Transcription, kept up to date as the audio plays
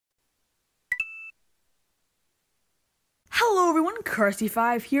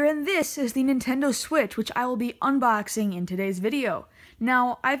Karsty5 here, and this is the Nintendo Switch, which I will be unboxing in today's video.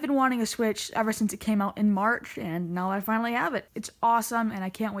 Now, I've been wanting a Switch ever since it came out in March, and now I finally have it. It's awesome, and I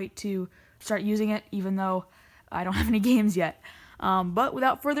can't wait to start using it, even though I don't have any games yet. But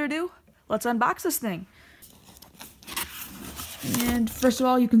without further ado, let's unbox this thing. And first of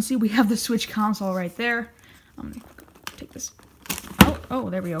all, you can see we have the Switch console right there. I'm gonna take this. Oh,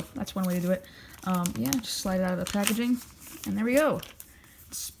 there we go. That's one way to do it. Yeah, just slide it out of the packaging. And there we go.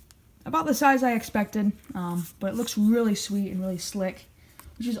 It's about the size I expected, but it looks really sweet and really slick,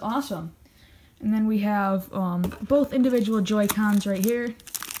 which is awesome. And then we have both individual Joy-Cons right here,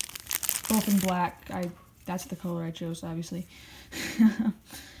 both in black. That's the color I chose, obviously.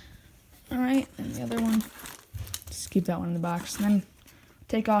 Alright, and the other one, just keep that one in the box. And then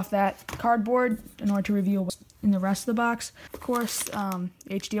take off that cardboard in order to reveal what's in the rest of the box. Of course,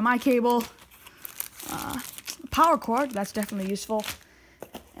 HDMI cable, power cord, that's definitely useful.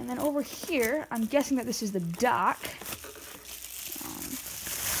 And then over here, I'm guessing that this is the dock.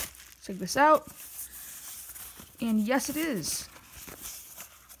 Check this out. And yes, it is.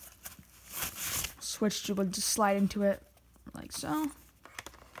 Switch will just slide into it like so.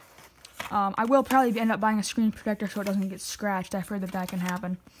 I will probably end up buying a screen protector so it doesn't get scratched. I've heard that that can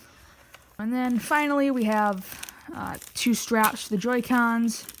happen. And then finally, we have two straps for the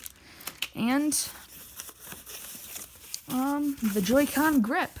Joy-Cons and the Joy-Con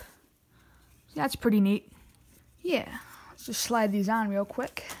grip. That's pretty neat. Yeah, let's just slide these on real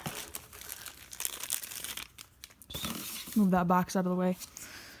quick. Just move that box out of the way.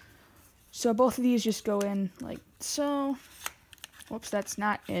 So both of these just go in like so. Whoops, that's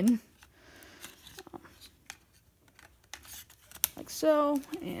not in. Like so,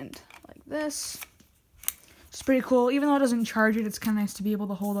 and like this. It's pretty cool. Even though it doesn't charge it, it's kind of nice to be able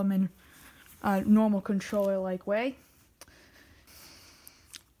to hold them in a normal controller-like way.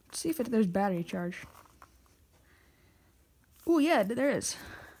 Let's see if there's battery charge. Oh yeah, there is.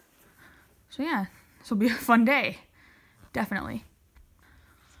 So yeah, this will be a fun day. Definitely.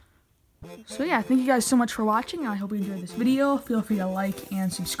 So yeah, thank you guys so much for watching. I hope you enjoyed this video. Feel free to like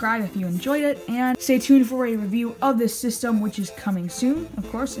and subscribe if you enjoyed it. And stay tuned for a review of this system, which is coming soon, of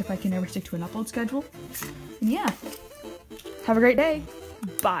course, if I can ever stick to an upload schedule. And yeah, have a great day.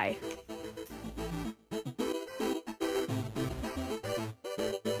 Bye.